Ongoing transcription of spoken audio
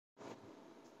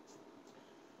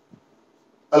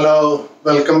Hello,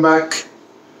 welcome back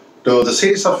to the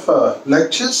series of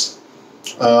lectures.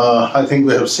 I think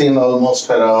we have seen almost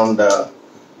around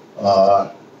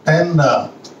uh, 10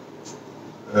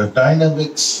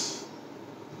 dynamics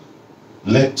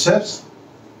lectures.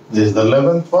 This is the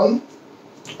 11th one.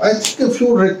 I think if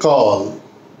you recall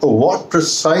what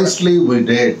precisely we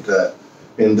did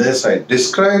in this, I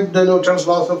described the Newton's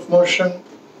laws of motion,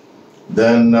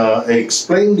 then I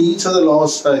explained each of the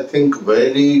laws, I think,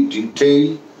 very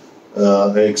detailed.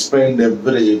 I explained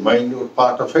every minute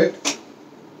part of it.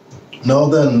 Now,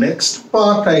 the next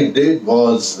part I did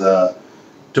was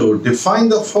to define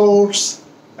the force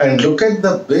and look at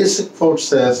the basic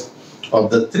forces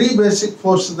of the three basic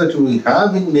forces that we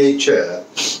have in nature,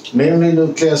 namely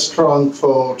nuclear strong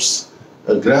force,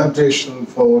 gravitational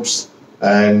force,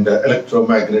 and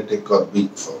electromagnetic or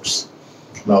weak force.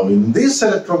 Now, in this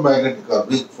electromagnetic or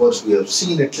weak force, we have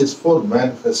seen at least four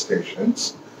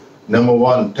manifestations. Number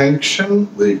one, tension.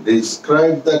 We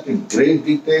described that in great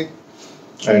detail.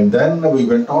 And then we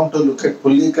went on to look at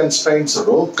pulley constraints,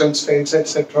 rope constraints,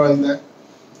 etc. in that.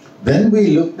 Then we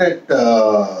looked at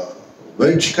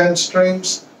wedge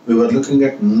constraints. We were looking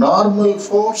at normal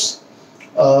force.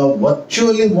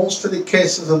 Virtually most of the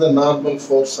cases of the normal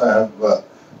force I have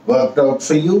worked out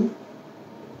for you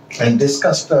and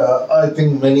discussed, I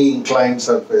think, many inclined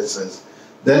surfaces.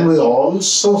 Then we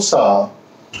also saw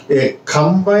a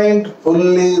combined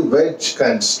pulley wedge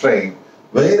constraint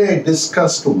where I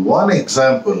discussed one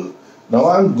example. Now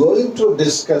I'm going to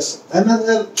discuss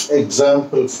another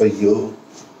example for you,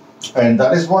 and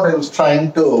that is what I was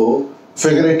trying to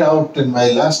figure it out in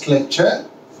my last lecture.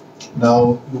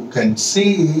 Now you can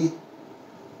see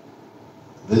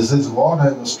this is what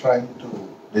I was trying to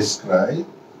describe.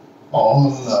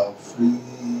 All free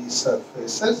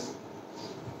surfaces.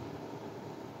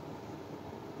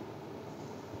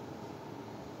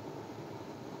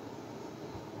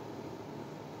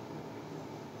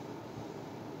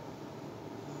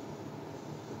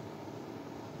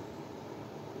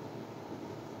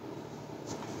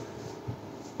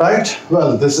 Right,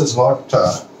 well, this is what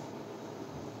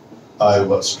I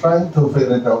was trying to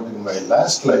figure it out in my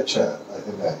last lecture. I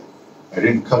think I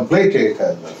didn't complete it,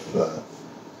 and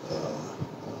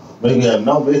maybe I'm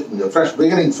now making a fresh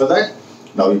beginning for that.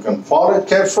 Now you can follow it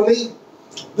carefully.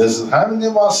 This is having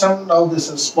a motion, now this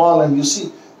is small, and you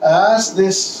see as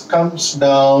this comes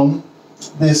down,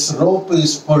 this rope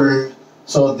is pulled.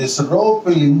 So this rope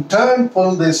will in turn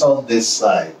pull this on this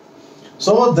side.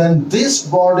 So then this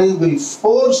body will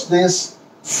force this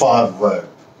forward.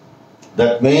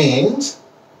 That means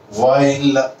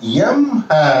while M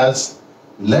has,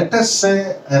 let us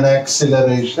say, an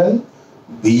acceleration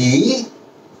B,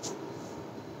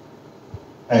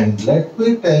 and let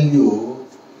me tell you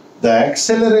the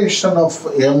acceleration of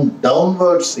M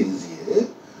downwards is A.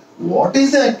 What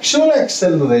is the actual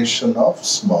acceleration of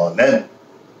small m?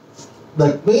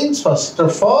 That means, first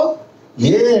of all,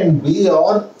 A and B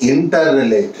are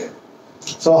interrelated.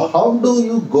 So how do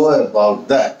you go about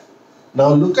that? Now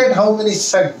look at how many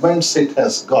segments it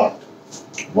has got.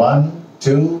 1,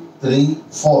 2, 3,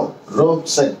 4 rope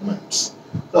segments.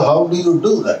 So how do you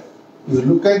do that? You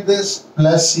look at this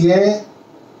plus A,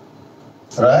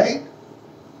 right?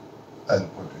 I'll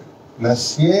put it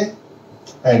plus A,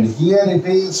 and here it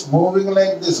is moving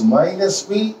like this, minus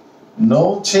B,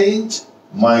 no change,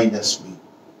 minus B.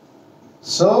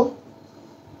 So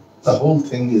the whole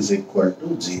thing is equal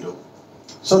to 0.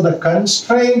 So the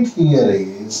constraint here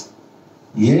is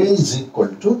A is equal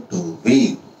to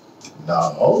 2B.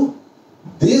 Now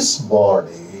this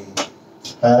body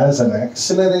has an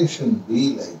acceleration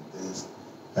B like this,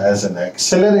 has an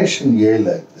acceleration A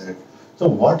like that. So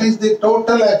what is the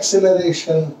total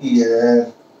acceleration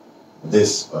here?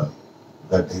 This one.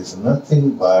 That is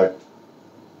nothing but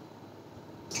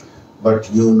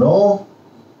you know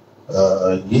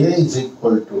A is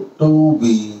equal to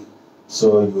 2B,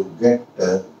 so you get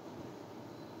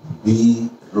B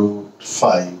root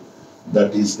 5.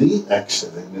 That is the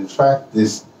acceleration. In fact,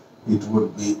 it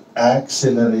would be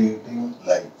accelerating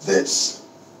like this.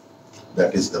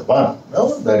 That is the one.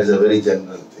 No, that is a very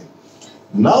general thing.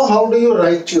 Now, how do you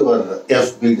write your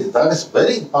FBD? That is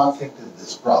very important in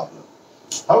this problem.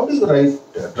 How do you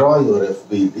draw your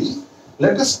FBD?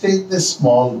 Let us take this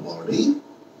small body.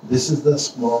 This is the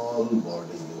small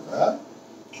body you have.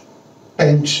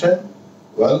 Tension,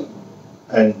 well,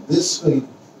 and this will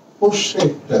push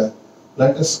it,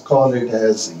 let us call it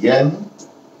as N.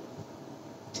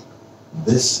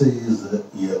 This is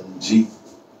mg.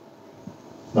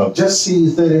 Now just see,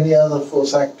 is there any other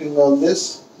force acting on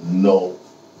this? No.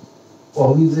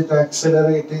 How is it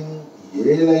accelerating?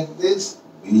 A like this,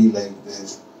 B like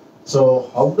this. So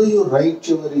how do you write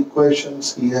your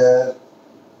equations here?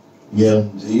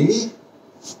 mg,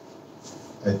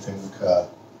 I think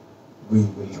we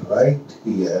will write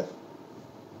here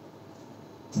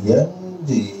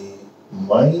mg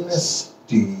minus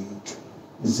t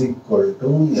is equal to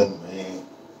ma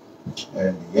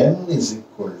and n is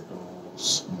equal to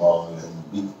small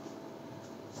mb.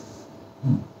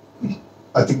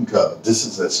 I think this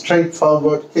is a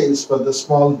straightforward case for the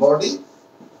small body.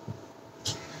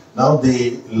 Now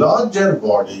the larger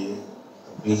body,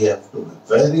 we have to be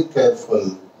very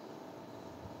careful.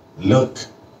 Look,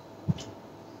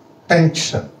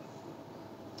 tension,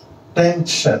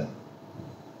 tension,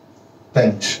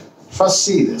 tension. First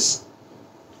see this.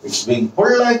 It's being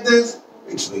pulled like this,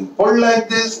 it's being pulled like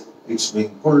this, it's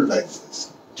being pulled like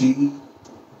this. T,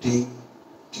 T,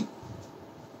 T.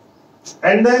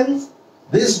 And then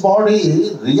this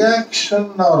body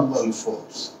reaction normal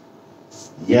force.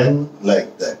 N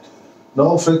like that.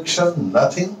 No friction,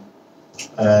 nothing.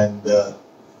 And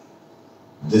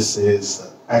this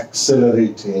is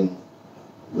accelerating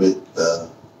with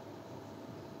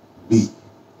B.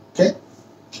 Okay?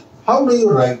 How do you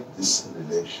write this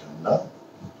relation now?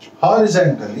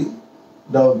 Horizontally,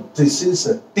 now this is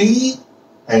a T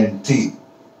and T.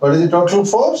 What is the total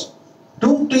force?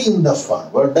 2T in the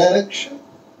forward direction,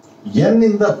 N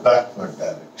in the backward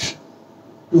direction.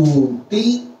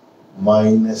 2T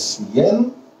minus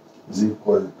N is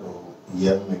equal to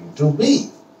M into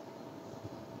B.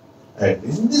 And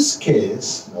in this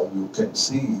case, now you can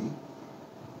see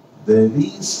there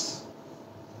is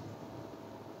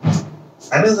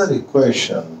another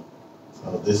equation.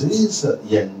 Now this is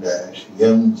N dash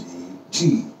mg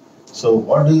t. So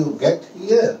what do you get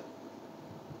here?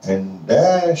 N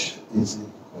dash is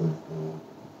equal to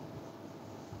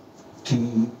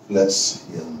t plus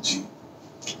mg.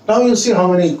 Now you see how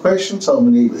many equations, how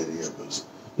many variables.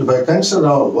 If I consider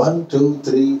now 1, 2,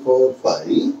 3, 4,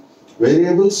 5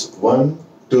 variables, 1,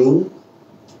 2,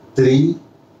 3,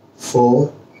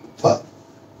 4, 5.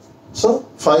 So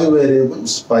 5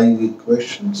 variables, 5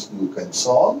 equations you can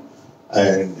solve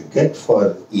and get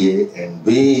for A and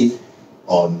B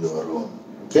on your own.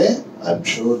 Okay? I'm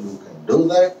sure you can do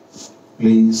that.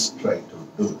 Please try to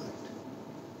do that.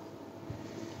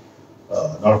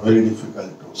 Not very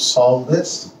difficult to solve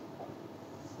this.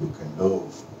 You can do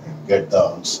and get the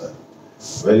answer.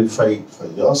 Verify it for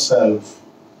yourself.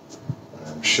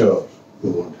 I'm sure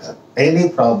you won't have any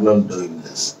problem doing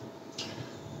this.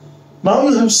 Now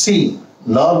you have seen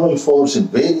normal force in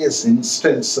various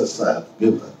instances I have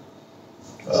given.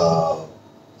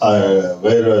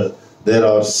 Where there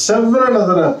are several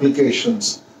other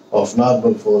applications of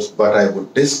normal force, but I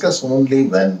would discuss only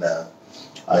when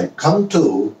I come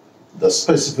to the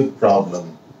specific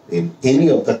problem in any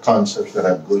of the concepts that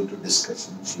I'm going to discuss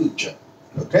in the future.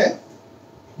 Okay?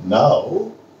 Now,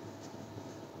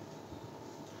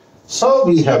 so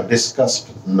we have discussed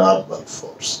normal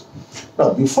force.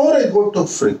 Now, before I go to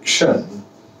friction,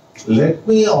 let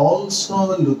me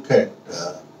also look at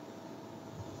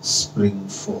spring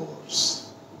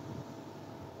force.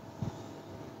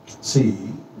 See,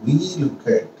 we look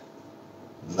at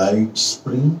light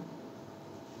spring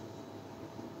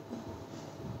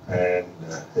and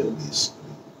heavy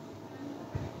spring.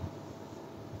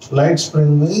 Light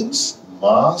spring means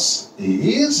mass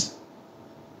is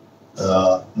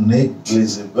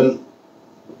negligible.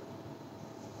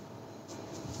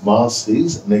 Mass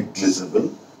is negligible.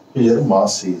 Here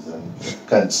mass is a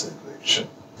consideration.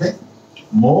 Okay?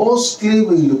 Mostly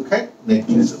we look at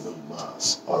negligible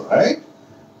mass. Alright?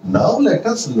 Now let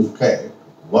us look at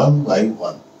one by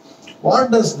one. What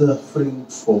does the spring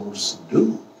force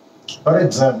do? For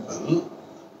example,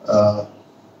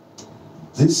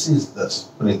 this is the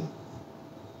spring.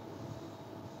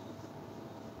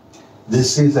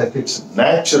 This is at its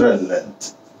natural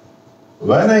length.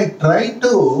 When I try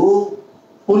to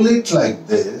pull it like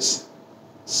this,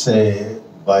 say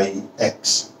by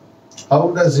X,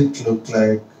 how does it look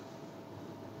like?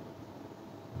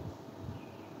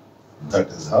 That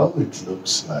is how it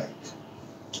looks like.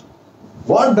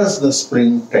 What does the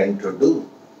spring tend to do?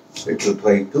 It will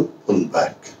try to pull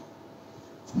back.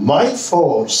 My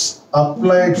force,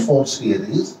 applied force here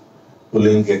is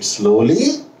pulling it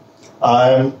slowly.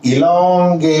 I am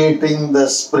elongating the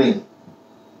spring.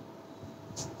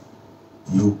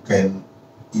 You can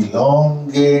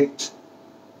elongate,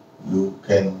 you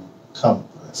can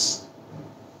compress.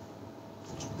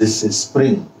 This is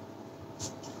spring.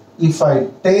 If I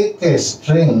take a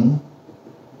string,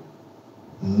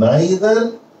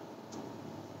 neither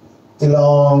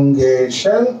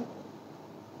elongation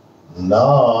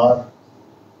nor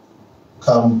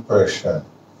compression.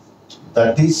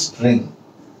 That is string.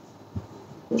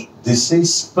 This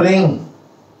is spring.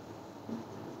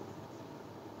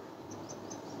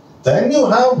 Then you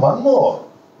have one more,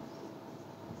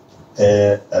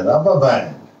 a rubber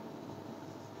band.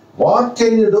 What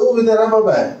can you do with a rubber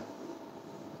band?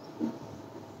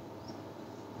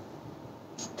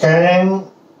 Can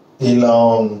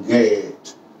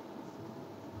elongate,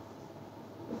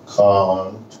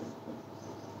 can't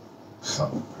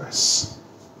compress.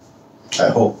 I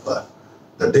hope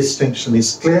the distinction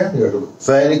is clear. You have to be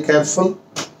very careful.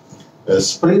 A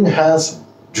spring has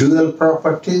dual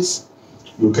properties.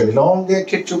 You can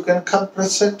elongate it, you can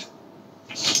compress it.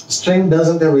 String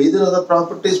doesn't have either of the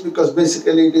properties because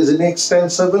basically it is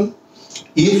inextensible.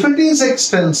 If it is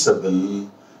extensible,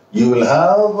 you will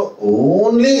have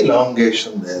only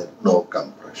elongation there, no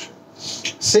compression.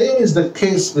 Same is the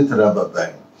case with rubber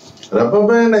band. Rubber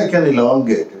band I can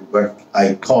elongate it, but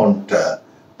I can't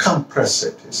compress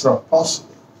it. It's not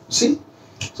possible. See?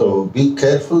 So be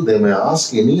careful. They may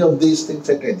ask any of these things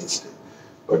at any stage.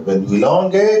 But when you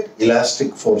elongate,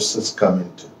 elastic forces come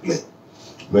into play.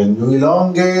 When you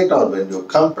elongate or when you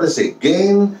compress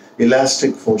again,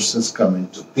 elastic forces come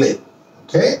into play.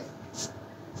 Okay?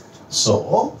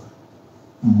 So,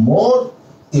 more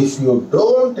if you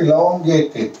don't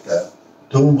elongate it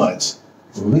too much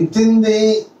within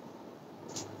the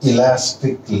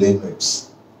elastic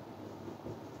limits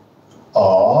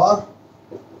or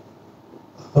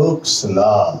Hooke's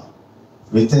law,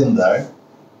 within that,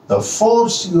 the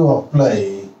force you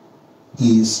apply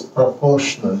is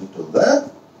proportional to the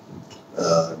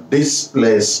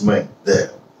displacement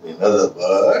there. In other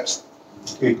words,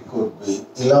 it could be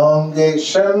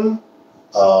elongation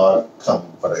or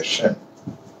compression.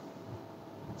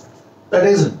 That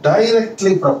is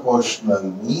directly proportional,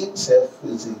 means F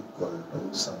is equal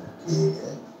to some Ke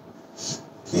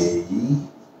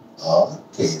or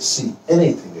Kc.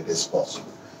 Anything it is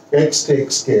possible. X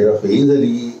takes care of either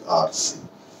E or C.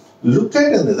 Look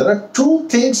at it. There are two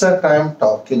things that I am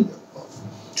talking about.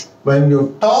 When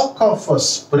you talk of a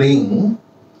spring,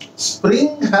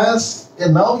 spring has,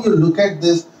 and now you look at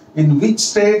this, in which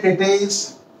state it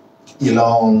is?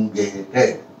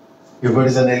 Elongated. If it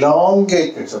is an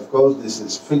elongated, of course this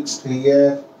is fixed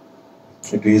here,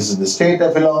 it is in the state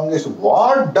of elongation.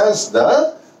 What does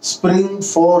the spring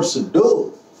force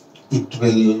do? It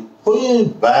will pull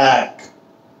back.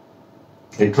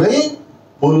 It will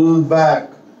pull back.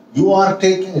 You are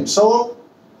taking it. So,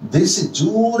 this is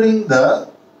during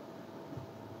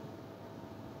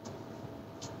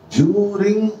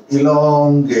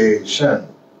elongation.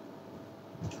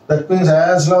 That means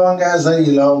as long as I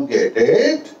elongate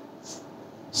it,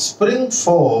 spring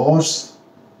force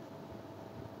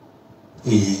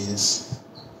is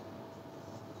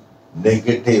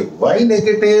negative. Why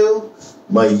negative?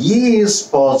 My E is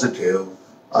positive.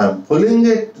 I am pulling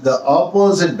it the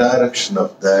opposite direction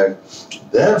of that.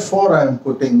 Therefore, I am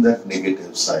putting that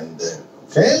negative sign there.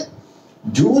 Okay?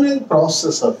 During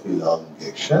process of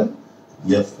elongation,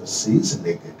 Fs is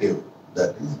negative.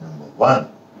 That is number one.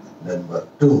 Number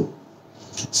two.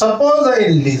 Suppose I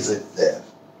release it there.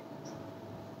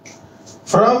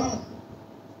 From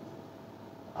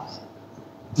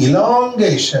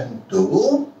elongation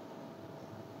to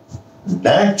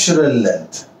natural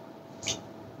length.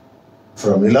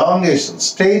 From elongation,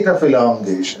 state of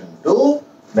elongation to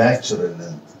natural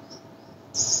length.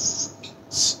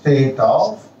 State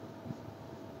of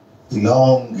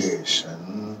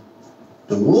elongation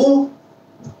to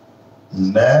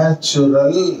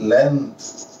natural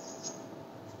length.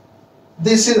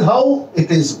 This is how it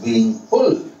is being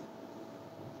pulled.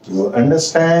 You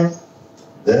understand?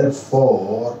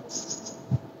 Therefore,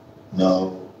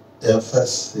 now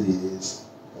Fs is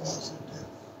positive.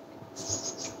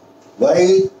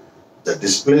 Why? The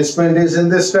displacement is in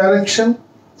this direction,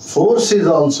 force is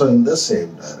also in the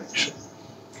same direction.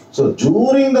 So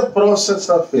during the process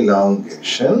of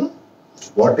elongation,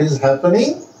 what is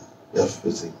happening? F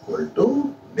is equal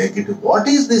to negative. What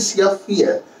is this F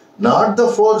here? Not the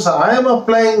force I am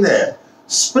applying there.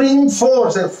 Spring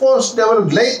force, a force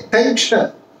develops like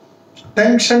tension.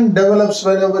 Tension develops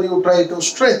whenever you try to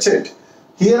stretch it.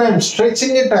 Here I am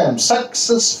stretching it, I am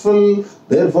successful.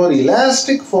 Therefore,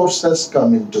 elastic forces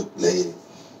come into play.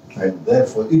 And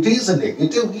therefore, it is a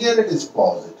negative, here it is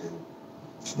positive.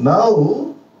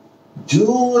 Now,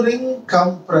 during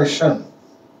compression,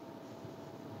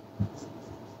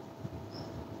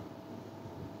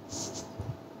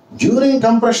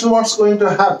 what's going to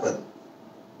happen?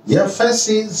 Fs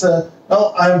is,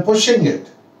 now I am pushing it.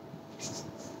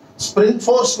 Spring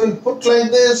force will put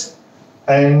like this,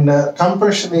 and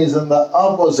compression is in the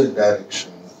opposite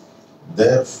direction.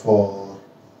 Therefore,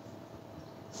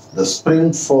 the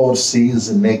spring force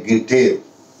is negative,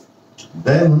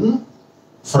 then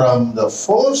from the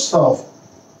force of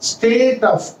state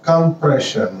of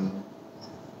compression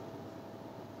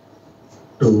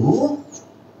to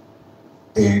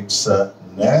its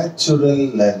natural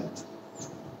length,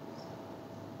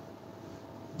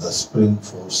 the spring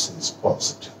force is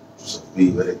positive. So be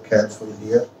very careful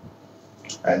here.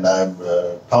 And I'm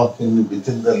talking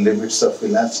within the limits of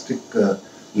elastic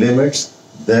limits.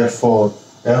 Therefore,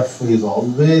 F is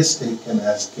always taken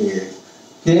as K.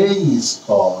 K is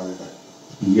called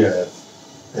here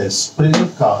a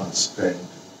spring constant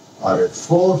or a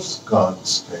force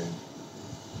constant.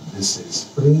 This is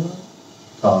spring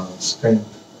constant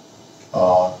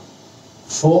or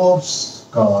force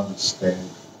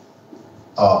constant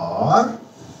or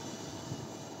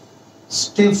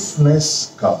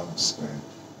stiffness constant.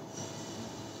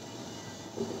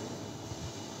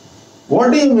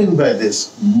 What do you mean by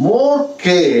this? More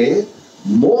K,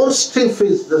 more stiff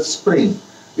is the spring.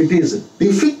 It is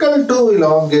difficult to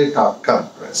elongate or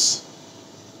compress.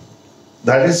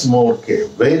 That is more K.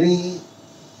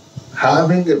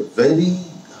 Having a very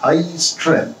high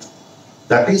strength.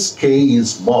 That is K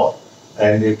is more.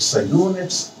 And its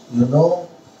units, you know,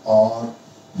 are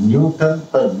Newton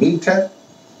per meter.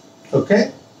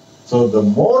 Okay? So the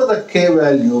more the K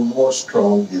value, more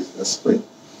strong is the spring.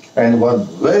 And one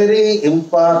very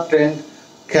important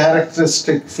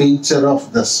characteristic feature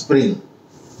of the spring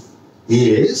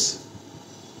is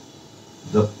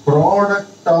the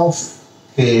product of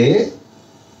K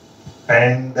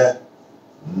and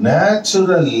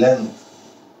natural length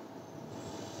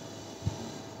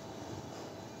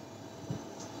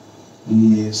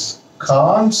is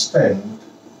constant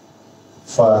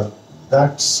for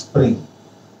that spring.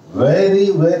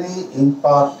 Very, very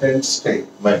important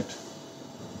statement.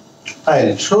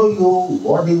 I'll show you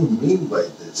what do you mean by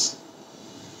this.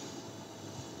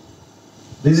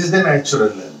 This is the natural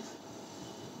length.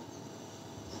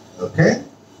 Okay?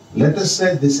 Let us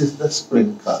say this is the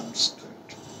spring constant.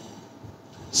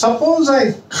 Suppose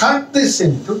I cut this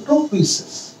into two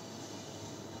pieces.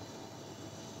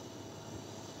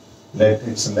 Let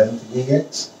its length be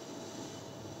x.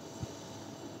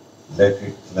 Let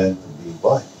its length be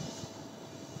y.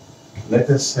 Let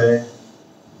us say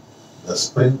the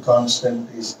spring constant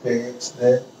is kx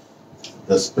there.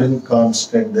 The spring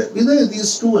constant there.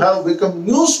 These two have become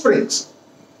new springs.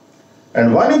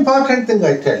 And one important thing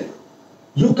I tell you,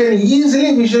 you can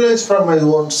easily visualize from my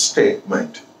own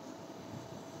statement.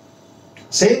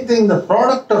 Same thing, the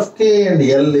product of K and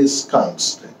L is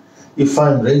constant. If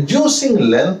I am reducing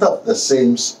length of the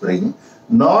same spring,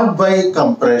 not by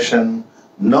compression,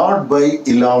 not by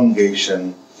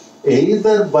elongation,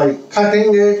 either by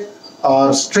cutting it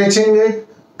or stretching it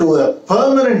to a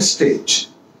permanent stage.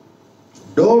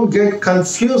 Don't get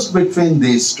confused between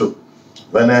these two.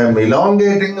 When I am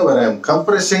elongating, when I am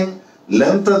compressing,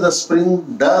 length of the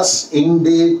spring does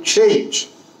indeed change.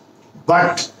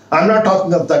 But I'm not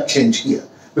talking of that change here,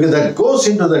 because that goes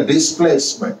into the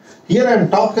displacement. Here I'm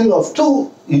talking of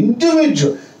two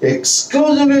individual,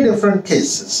 exclusively different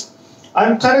cases.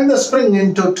 I'm cutting the spring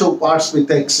into two parts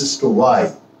with x to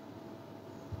y.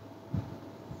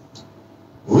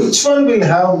 Which one will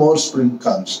have more spring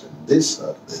constant, this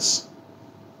or this?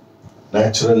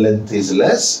 Natural length is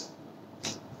less,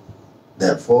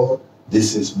 therefore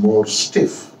this is more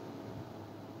stiff.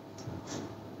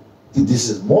 If this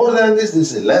is more than this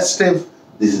is less stiff,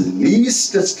 this is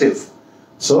least stiff.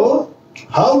 So,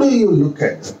 how do you look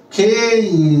at it? K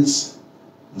is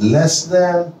less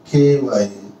than Ky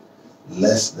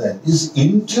less than. Is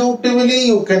intuitively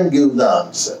you can give the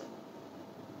answer.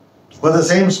 For the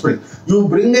same spring, you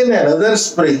bring in another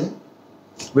spring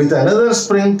with another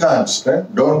spring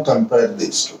constant, don't compare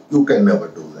these two. You can never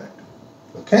do that.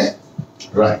 Okay?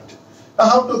 Right. Now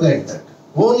how to get that?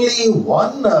 Only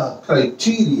one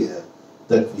criteria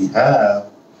that we have,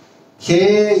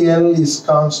 KL is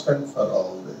constant for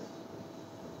all the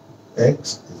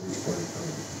x is equal to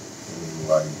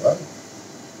y.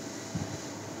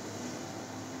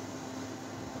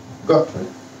 Got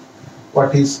it?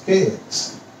 What is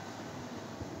kx?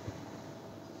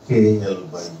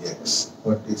 KL by x.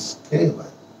 What is ky?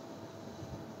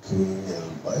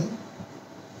 KL by y.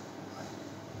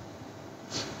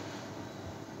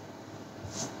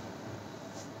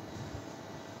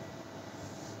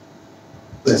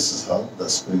 This is how the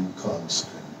spring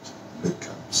constant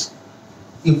becomes.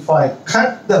 If I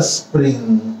cut the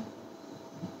spring,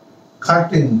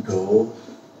 cut into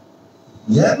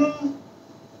n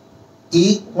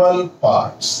equal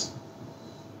parts,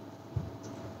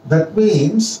 that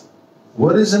means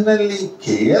originally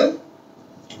KL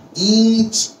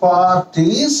each part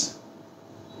is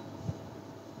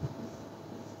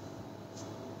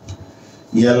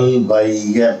L by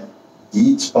N.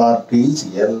 Each part is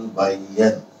L by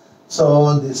N.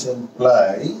 So this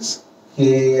implies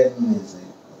Kn is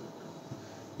equal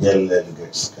to L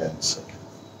gets cancelled.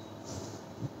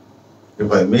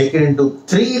 If I make it into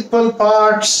 3 equal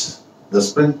parts, the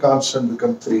spring constant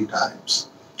becomes 3 times.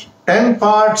 10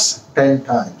 parts, 10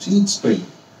 times each spring.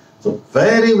 So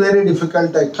very, very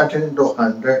difficult. I cut it into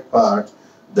 100 parts.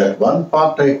 That one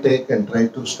part I take and try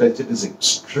to stretch it is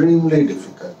extremely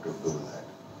difficult to do that.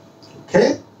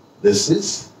 Okay? This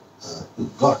is, you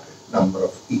got it, number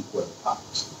of equal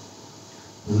parts.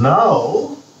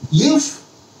 Now, if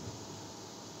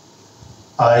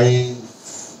I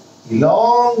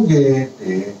elongate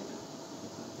it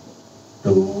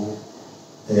to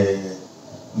a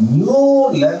new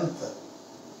length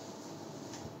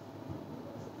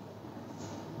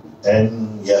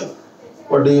NL.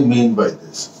 What do you mean by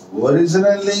this?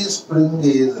 Originally spring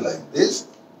is like this.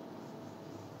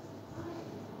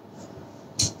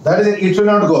 That is it, it will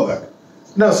not go back.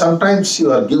 Now sometimes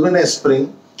you are given a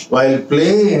spring, while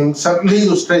playing suddenly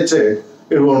you stretch it,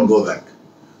 it won't go back.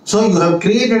 So you have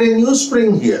created a new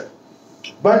spring here.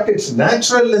 But its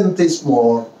natural length is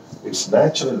more, its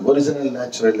original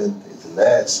natural length is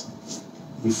less.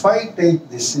 If I take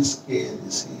this is K,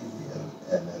 this is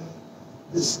L, NL,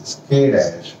 this is K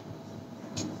dash,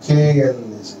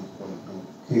 KL is equal to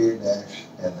K dash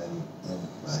NL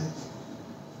implies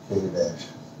K dash.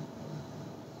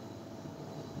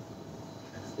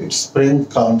 Its spring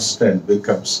constant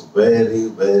becomes very,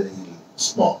 very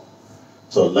small.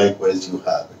 So likewise you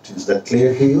have it. Is that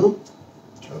clear to you?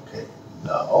 Okay.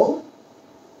 Now,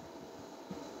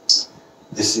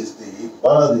 this is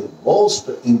one of the most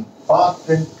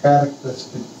important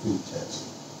characteristic features.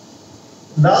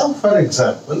 Now, for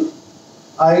example,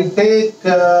 I take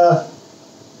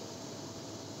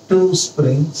 2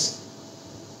 springs,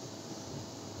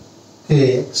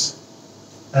 Kx,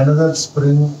 another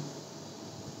spring,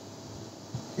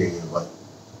 Ky.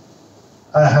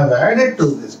 I have added to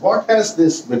this. What has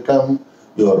this become?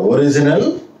 Your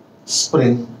original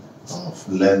spring of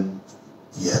length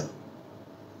L.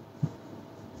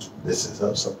 This is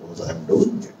how suppose I am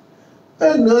doing it.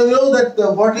 And you know that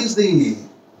what is the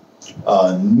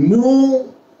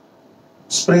new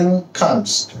spring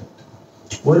constant?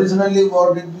 Originally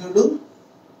what did you do?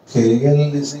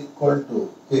 KL is equal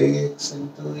to Kx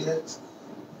into x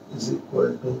is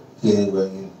equal to Ky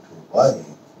into y.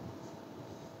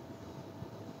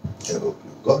 I hope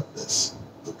you got this.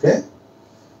 Okay?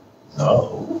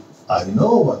 Now, I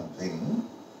know one thing.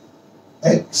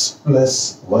 X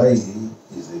plus y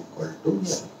is equal to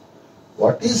L.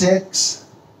 What is x?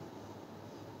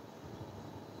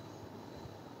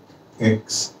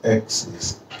 X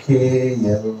is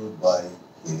KL by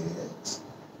Kx.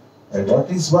 And what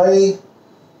is y?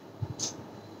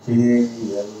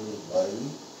 KL by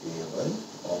Ky.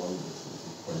 All this is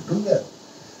equal to L.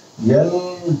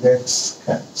 L gets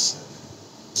cancelled.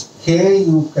 K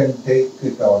you can take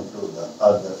it on to the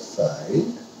other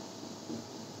side.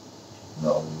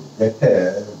 Now you get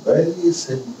a very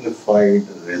simplified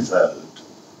result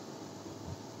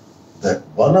that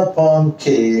 1 upon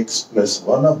Kx plus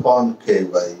 1 upon Ky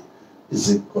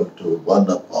is equal to 1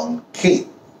 upon K.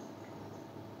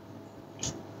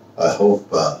 I hope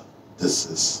this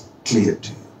is clear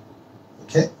to you.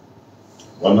 Okay?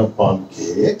 1 upon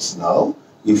Kx. Now,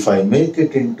 if I make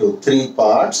it into 3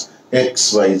 parts,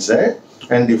 x, y, z,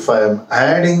 and if I am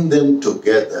adding them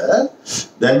together,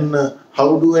 then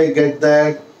how do I get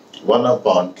that? 1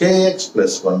 upon kx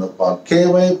plus 1 upon ky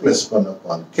plus 1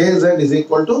 upon kz is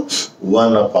equal to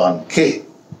 1 upon k.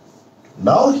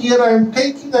 Now here I am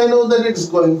taking, I know that it's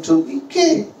going to be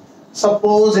k.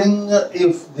 Supposing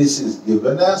if this is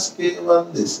given as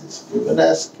k1, this is given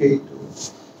as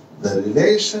k2, the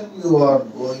relation you are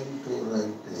going to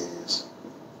write is,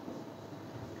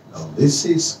 now this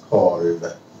is called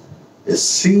a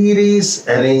series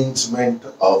arrangement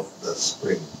of the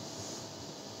spring.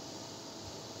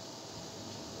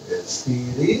 A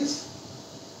series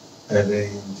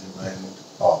arrangement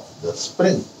of the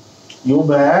spring. You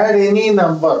may add any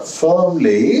number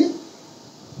firmly,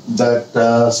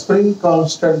 that spring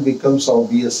constant becomes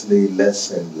obviously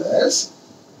less and less,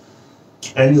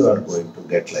 and you are going to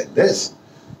get like this.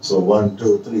 So 1,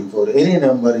 2, 3, 4, any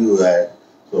number you add.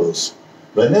 So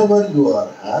whenever you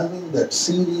are having that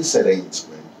series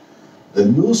arrangement, the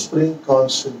new spring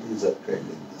constant is obtained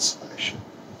in this fashion.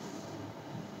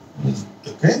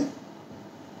 Okay?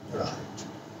 Right.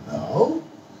 Now,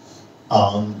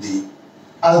 on the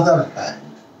other hand,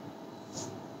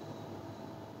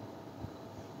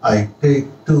 I take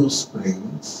two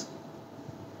springs.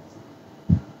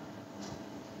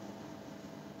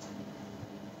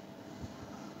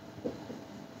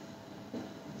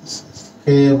 This is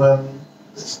K1,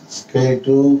 this is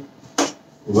K2.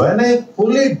 When I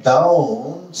pull it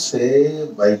down, say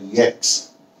by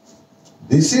X,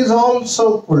 this is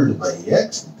also pulled by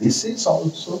X, this is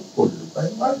also pulled by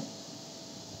Y.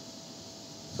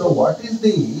 So what is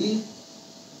the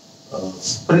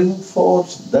spring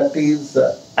force that is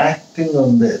acting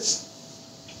on this?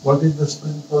 What is the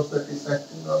spring force that is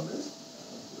acting on this?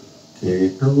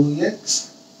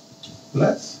 K2X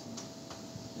plus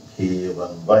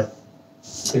K1Y.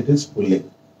 It is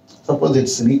pulling. Suppose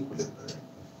it's in equilibrium.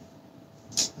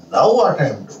 Now what I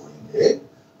am doing is,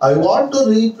 I want to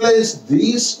replace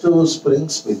these two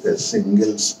springs with a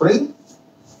single spring.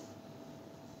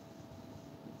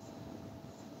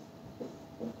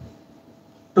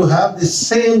 To have the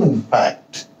same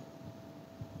impact.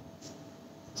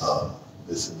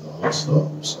 This is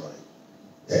also,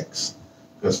 X,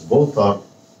 because both are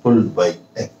pulled by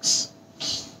X.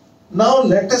 Now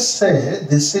let us say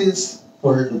this is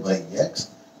pulled by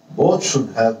X, both should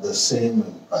have the same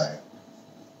impact.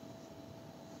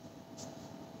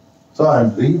 So I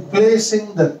am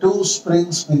replacing the two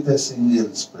springs with a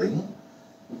single spring,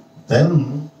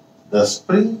 then the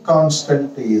spring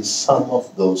constant is sum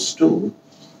of those two,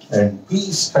 and P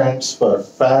stands for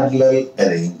parallel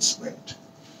arrangement.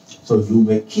 So you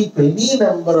may keep any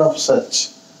number of such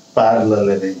parallel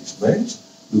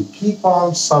arrangements. You keep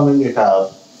on summing it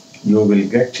up, you will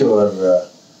get your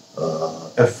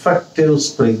effective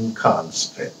spring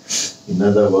constant. In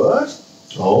other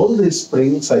words, all these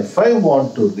springs, if I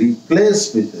want to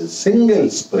replace with a single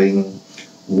spring,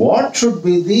 what should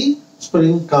be the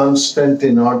spring constant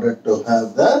in order to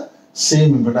have the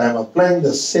same, but I am applying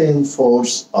the same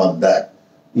force on that.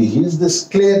 Is this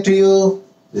clear to you?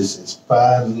 This is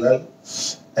parallel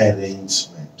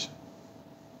arrangement.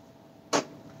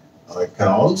 Now I can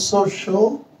also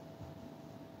show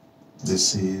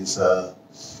this is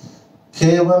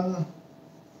K1,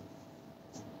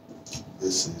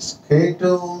 this is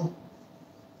K2.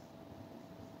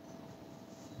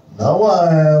 Now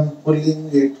I am pulling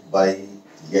it by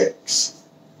X.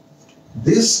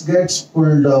 This gets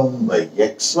pulled down by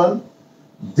X1,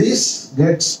 this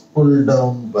gets pulled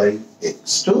down by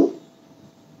X2,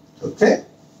 okay?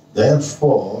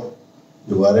 Therefore,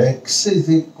 your X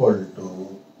is equal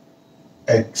to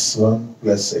X1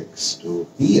 plus X2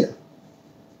 here,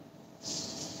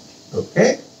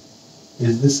 okay?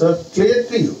 Is this clear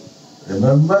to you?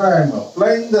 Remember, I am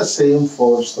applying the same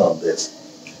force on this.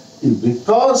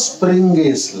 Because spring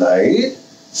is light,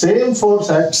 same force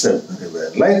acts everywhere,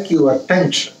 like your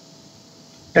tension.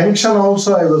 Tension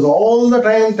also, I was all the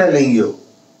time telling you,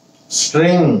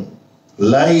 string,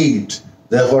 light,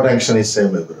 therefore tension is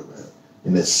same everywhere.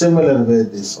 In a similar way,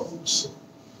 this also.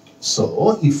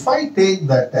 So, if I take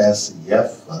that as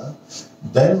F,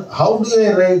 then how do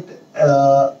I write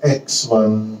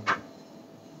X1?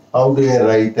 How do I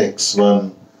write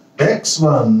X1?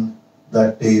 X1,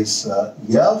 that is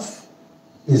F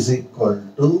is equal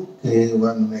to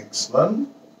K1X1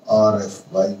 or F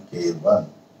by K1.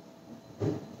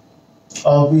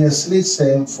 Obviously,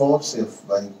 same force F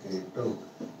by K2.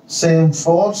 Same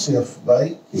force F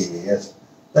by Ks.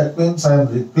 That means I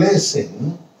am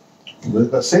replacing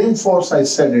with the same force I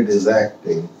said it is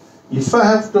acting. If I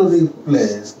have to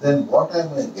replace, then what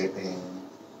am I getting?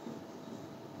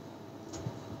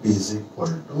 Is equal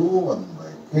to 1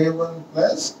 by K1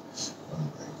 plus 1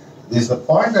 by K2. This is the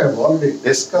point I have already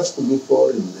discussed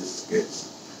before in this case.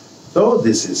 So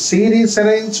this is series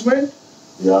arrangement,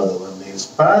 the other one is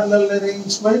parallel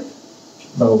arrangement.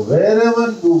 Now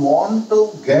wherever you want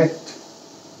to get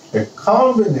a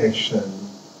combination,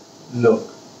 look.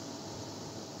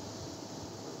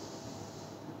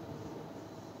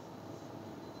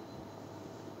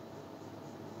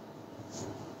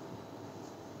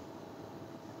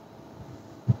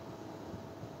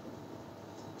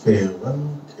 K1,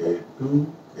 K2,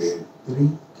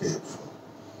 K3, K4.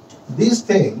 These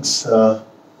things,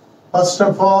 first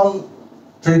of all,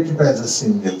 treat it as a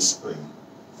single spring.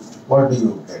 What do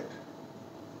you get?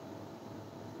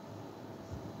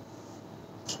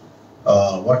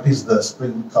 What is the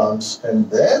spring constant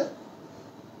there?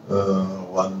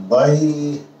 1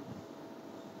 by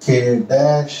K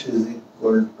dash is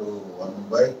equal to 1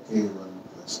 by K1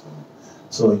 plus 1.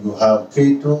 So you have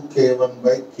K2, K1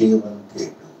 by K1,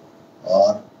 K2.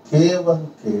 Or K1,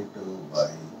 K2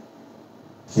 by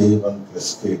K1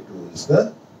 plus K2 is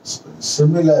the spring.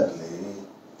 Similarly,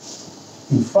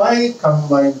 if I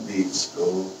combine these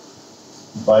two,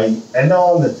 by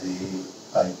analogy,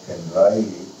 I can write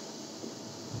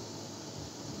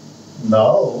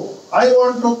Now I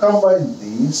want to combine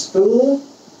these two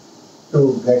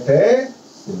to get a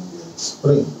single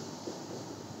spring.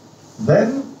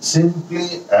 Then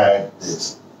simply add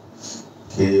this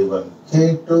K1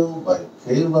 K2 by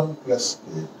K1 plus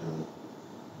K2,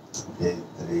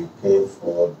 K3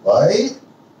 K4 by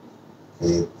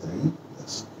K3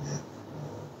 plus K4.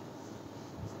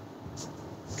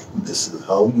 This is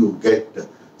how you get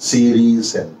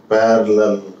series and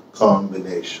parallel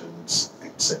combinations,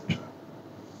 etc.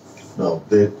 Now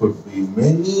there could be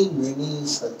many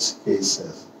such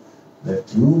cases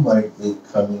that you might be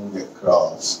coming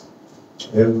across.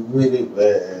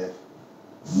 Everywhere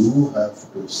you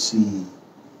have to see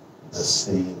the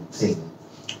same thing.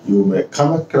 You may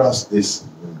come across this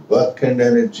in work and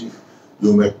energy.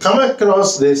 You may come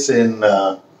across this in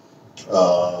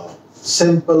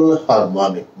simple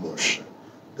harmonic motion.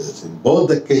 Because in both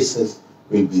the cases,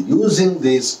 we'll be using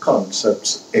these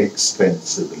concepts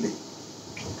extensively.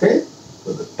 Okay?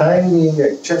 For the time being,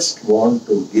 I just want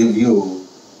to give you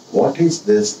what is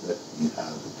this that we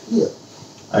have here.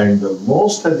 And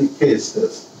most of the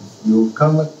cases, you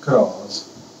come across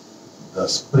the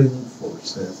spring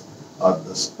forces or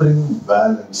the spring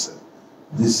balances.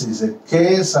 This is a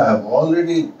case I have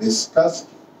already discussed.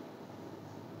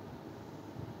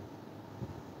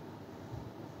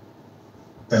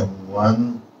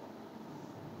 M1,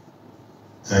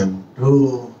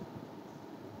 M2.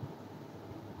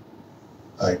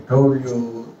 I told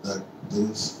you that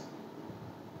this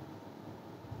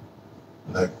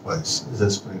likewise is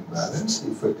a spring balance.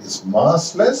 If it is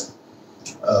massless,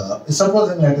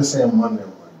 supposing let us say M1,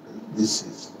 M1, this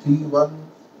is T1,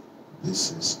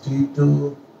 this is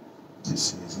T2,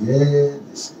 this is A,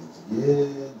 this is A,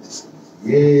 this is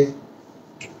A.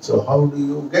 So how do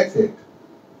you get it?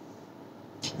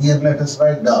 Here let us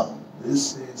write down,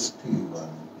 this is T1,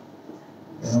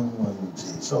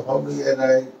 M1G. So how do you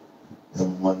write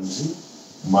M1G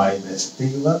minus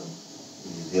T1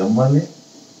 is M1A,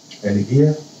 and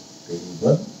here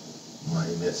T1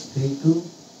 minus T2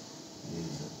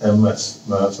 is MS.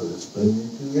 Now so this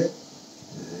brings into here,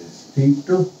 this is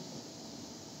T2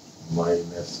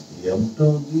 minus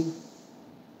M2G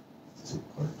is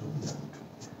equal to M2.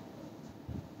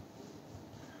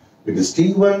 It is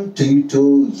T1, T2,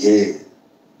 A.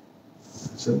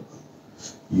 Simple.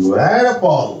 You add up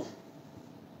all.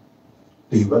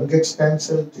 T1 gets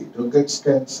cancelled, T2 gets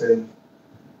cancelled.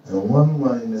 M1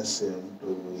 minus M2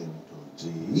 into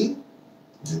G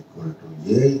is equal to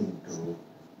A into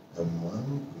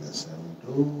M1 plus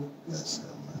M2 plus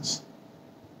MS.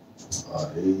 RA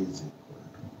is equal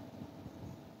to.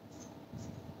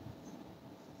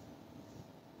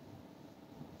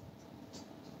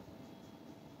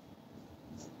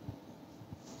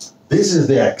 This is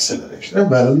the acceleration. A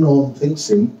well-known thing,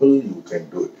 simple, you can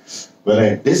do it. When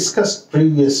I discussed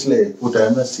previously, I put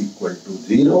MS equal to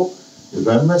 0. If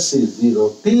MS is 0,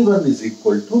 T1 is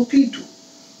equal to T2.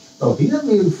 Now here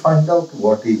we will find out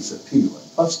what is T1.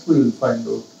 First we will find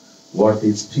out what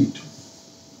is T2.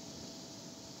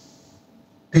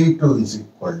 T2 is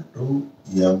equal to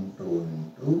M2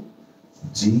 into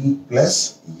G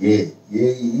plus A. A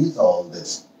is all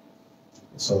this.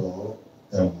 So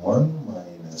M1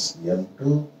 minus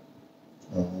M2,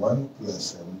 M1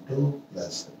 plus M2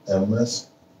 plus MS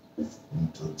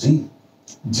into G.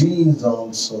 G is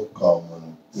also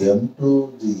common.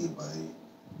 M2G by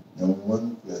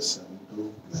M1 plus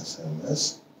M2 plus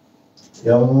MS.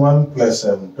 M1 plus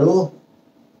M2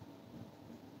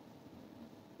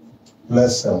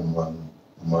 plus M1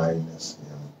 minus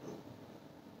M2.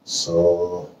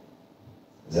 So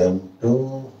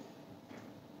M2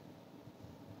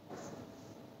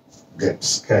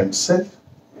 gets cancelled.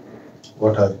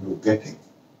 What are you getting?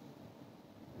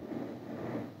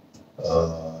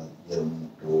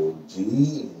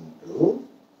 M2G into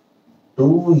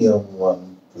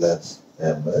 2M1 plus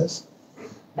MS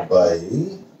by,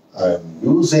 I am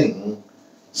using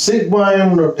sigma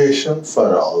m notation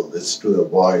for all this to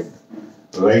avoid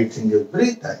writing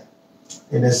every time.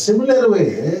 In a similar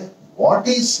way, what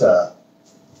is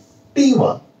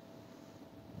T1?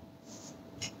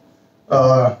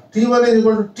 T1 is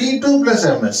equal to T2 plus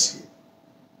MSC.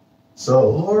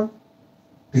 So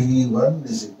T1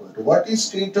 is equal to, what is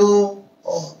T2?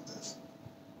 All this.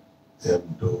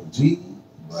 M2G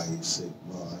by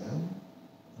sigma m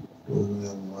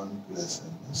 2M1 plus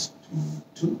MS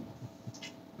T2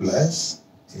 plus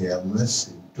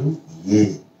MS into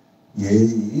A. A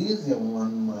is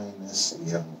M1 minus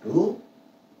M2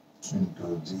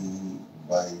 into G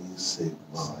by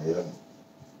sigma m.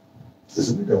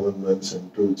 Isn't it M1 minus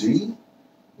M2G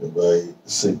by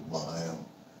sigma m?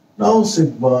 Now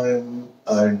sigma m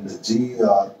and g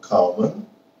are common.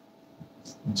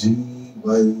 G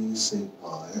by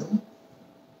sigma m.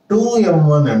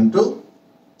 2m1 m2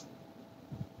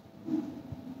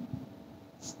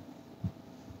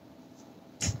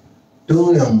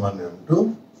 2m1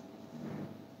 m2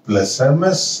 plus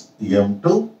ms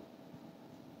m2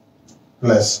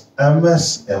 plus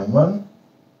ms m1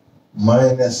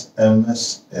 minus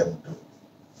ms m2.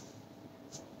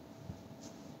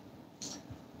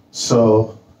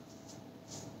 So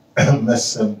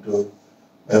ms m2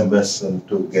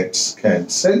 gets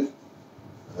cancelled,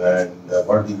 and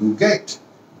what do you get?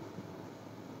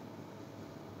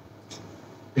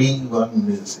 T1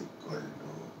 is equal to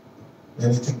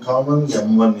anything common,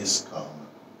 m1 is common.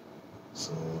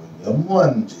 So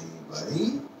m1g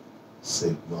by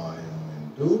sigma m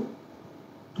into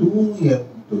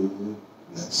 2m2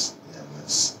 plus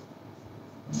ms.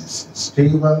 This is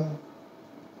T1.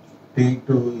 T2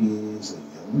 is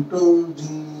m2g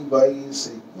by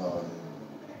sigma m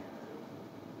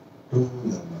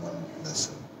 2m1 plus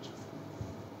m2.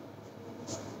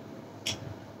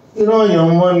 You know,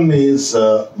 m1 is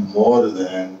more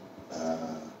than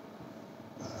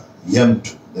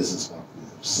m2. This is what we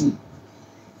have seen.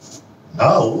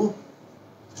 Now,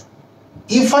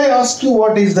 if I ask you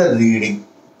what is the reading,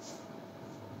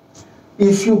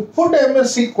 if you put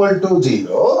ms equal to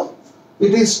 0,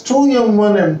 it is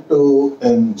 2m1 m2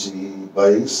 mg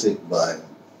by sigma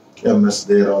m. Ms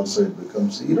there also it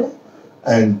becomes 0,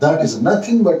 and that is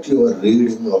nothing but your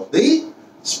reading of the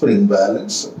spring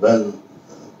balance. Well,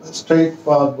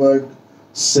 straightforward,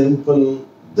 simple,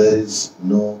 there is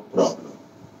no problem.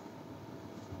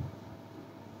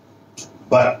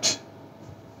 But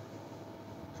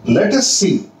let us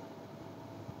see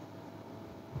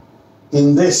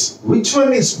in this which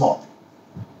one is small.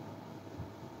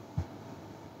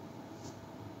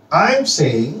 I am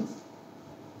saying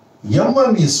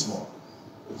m1 is small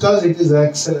because it is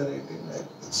accelerating like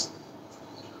this.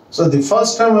 So the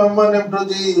first term m1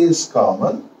 m2g is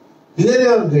common. Here you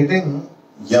are getting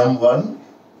m1,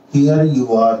 here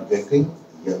you are getting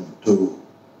m2.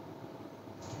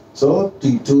 So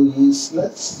T2 is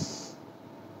less,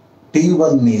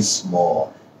 T1 is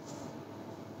more,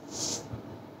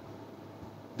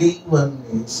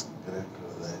 T1 is greater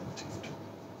than T2.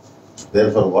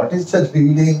 Therefore, what is the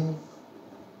reading?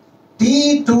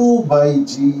 T2 by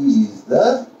G is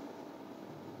the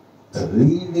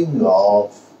reading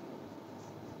of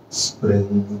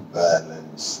spring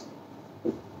balance.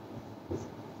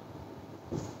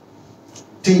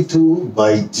 T2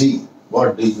 by G,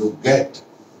 what do you get?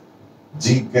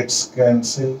 G gets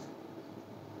cancelled.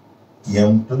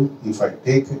 M2, if I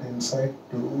take it inside,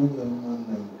 2m1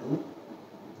 m2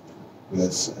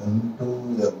 plus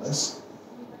m2 ms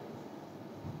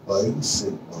by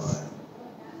sigma m.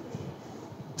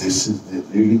 This is the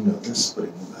reading of the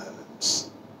spring balance.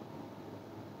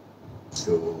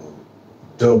 You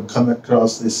don't come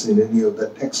across this in any of the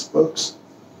textbooks.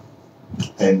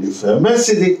 And if ms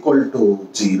is equal to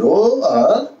 0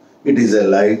 or it is a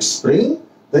light spring,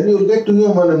 then you will get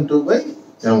 2m1 m2 by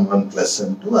m1 plus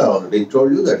m2. I already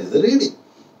told you that is the reading.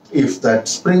 If that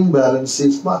spring balance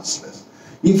is massless.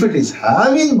 If it is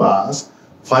having mass,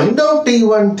 find out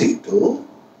T1, T2,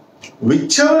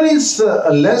 whichever is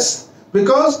less,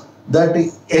 because that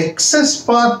excess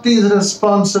part is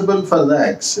responsible for the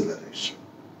acceleration.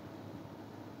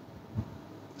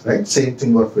 Right? Same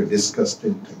thing what we discussed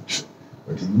in tension.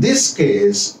 But in this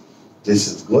case, this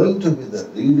is going to be the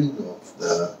reading of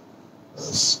the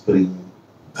spring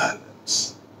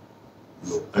balance.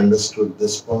 You understood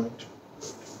this point?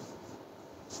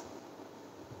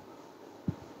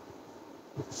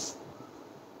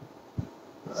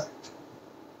 Right.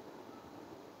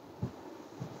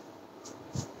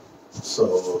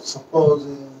 So,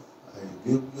 supposing I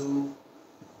give you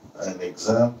an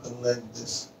example like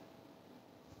this.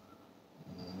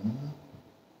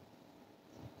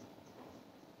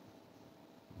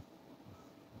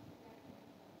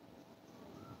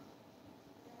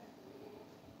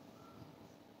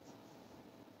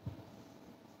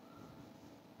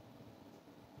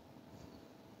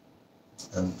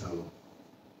 And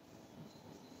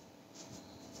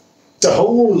the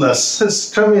whole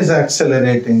system is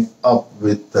accelerating up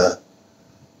with A.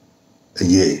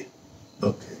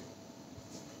 Okay.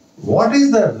 What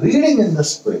is the reading in the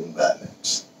spring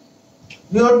balance?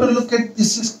 You have to look at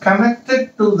this is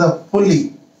connected to the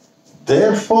pulley.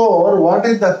 Therefore, what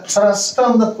is the thrust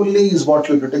on the pulley is what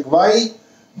you have to take. Why?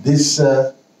 This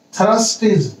thrust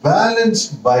is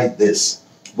balanced by this.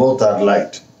 Both are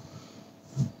light.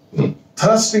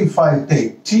 Thrust, if I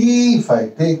take T,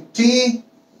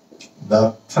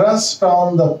 The thrust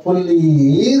on the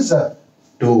pulley is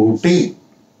 2T.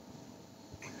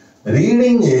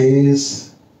 Reading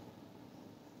is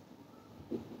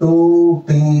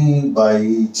 2T by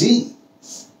G.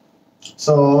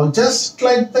 So just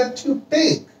like that you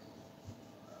take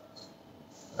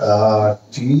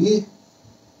T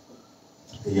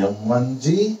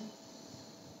M1G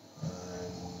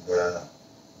and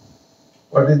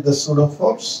what is the pseudo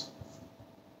force?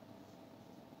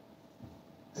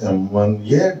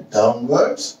 M1A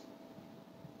downwards,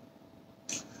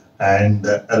 and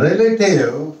the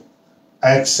relative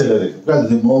acceleration, because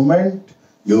the moment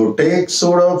you take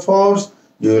pseudo force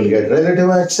you will get relative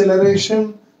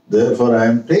acceleration, therefore I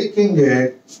am taking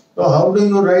it. So how do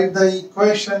you write the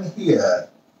equation here?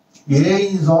 A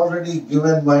is already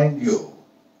given, mind you,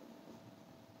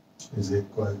 is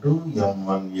equal to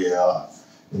M1AR.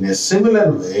 In a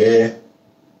similar way,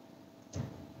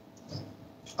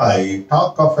 I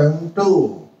talk of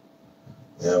M2,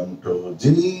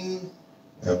 M2G,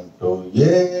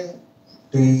 M2A,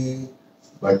 T,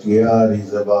 but AR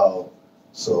is above.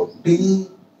 So T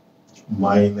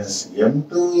minus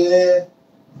M2A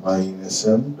minus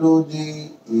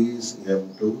M2G is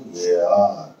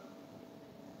M2AR.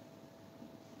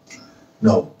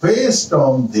 Now, based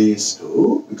on these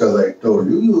two, because I told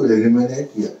you, you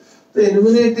eliminate here. The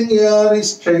eliminating AR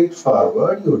is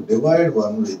straightforward. You divide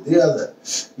one with the other.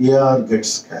 AR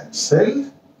gets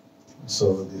cancelled.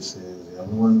 So this is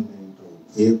M1 into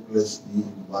A plus D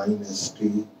minus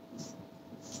T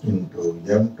into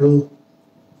M2.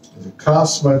 The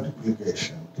cross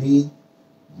multiplication T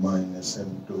minus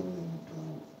M2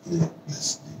 into A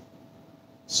plus D.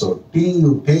 So T,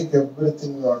 you take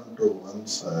everything onto one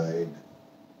side.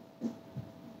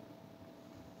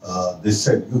 This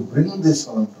side, you bring this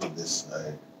onto this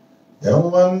side.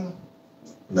 M1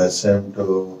 plus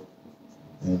M2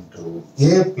 into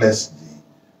A plus D.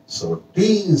 So T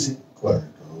is equal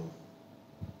to,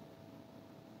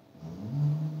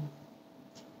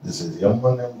 this is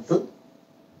M1, M2,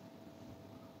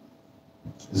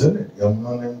 isn't it?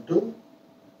 M1, M2.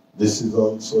 This is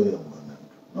also M1,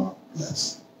 M2, not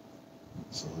plus.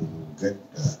 So you get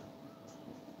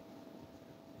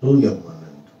 2 M1,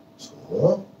 M2.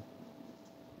 So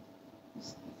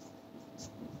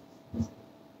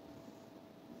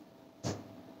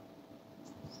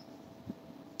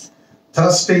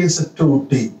thrust is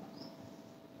 2T.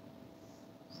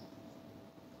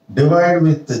 Divide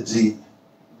with the G.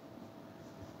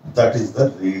 That is the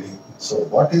reading. So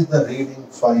what is the reading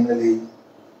finally?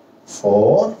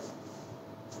 4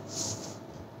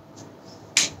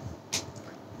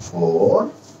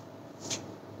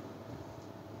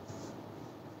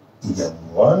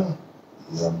 M1,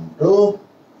 M2,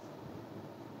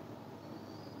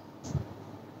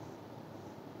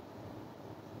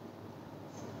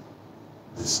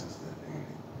 this is the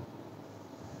reading.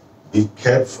 Be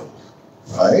careful,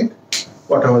 right?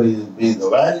 Whatever be the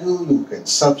value, you can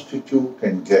substitute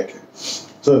and get it.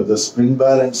 So if the spring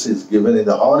balance is given in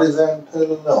the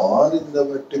horizontal or in the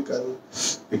vertical,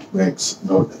 it makes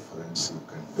no difference. You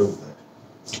can do that.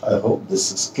 I hope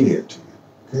this is clear to you.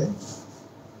 Okay?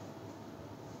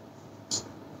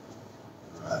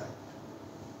 Right.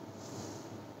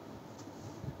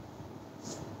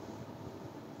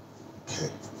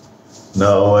 Okay.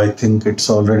 Now I think it's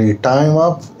already time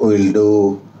up. We'll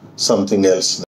do something else now.